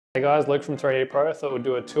Hey guys, Luke from 3D Pro. I thought we'd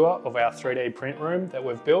do a tour of our 3D print room that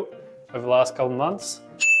we've built over the last couple of months.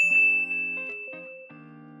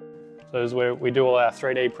 So this is where we do all our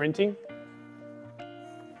 3D printing.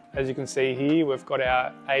 As you can see here, we've got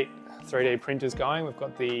our 8 3D printers going. We've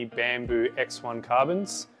got the Bambu X1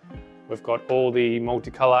 carbons. We've got all the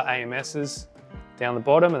multicolour AMSs down the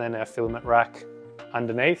bottom and then our filament rack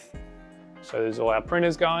underneath. So there's all our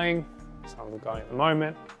printers going. Some of them going at the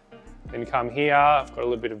moment. Then come here, I've got a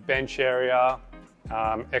little bit of bench area,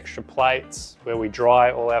 extra plates where we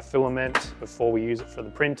dry all our filament before we use it for the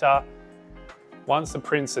printer. Once the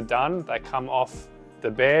prints are done, they come off the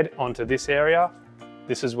bed onto this area.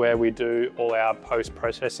 This is where we do all our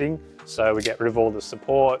post-processing. So we get rid of all the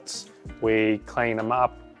supports, we clean them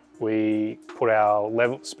up, we put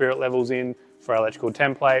our spirit levels in for our electrical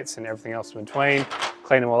templates and everything else in between,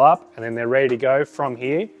 clean them all up, and then they're ready to go from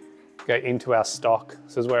here. Go into our stock.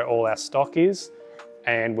 This is where all our stock is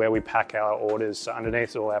and where we pack our orders. So underneath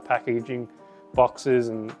is all our packaging boxes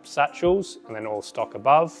and satchels, and then all stock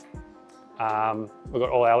above. We've got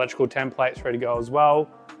all our electrical templates ready to go as well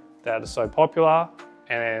that are so popular.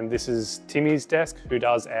 And this is Timmy's desk, who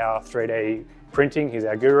does our 3D printing. He's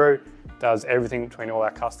our guru, does everything between all our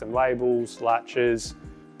custom labels, latches,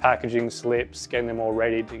 packaging slips, getting them all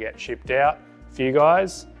ready to get shipped out for you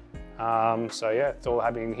guys. So yeah, it's all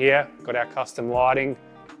happening here. Got our custom lighting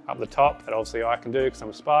up the top that obviously I can do because I'm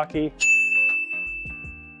a Sparky.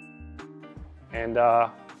 And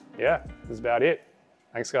yeah, that's about it.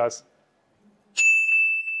 Thanks guys.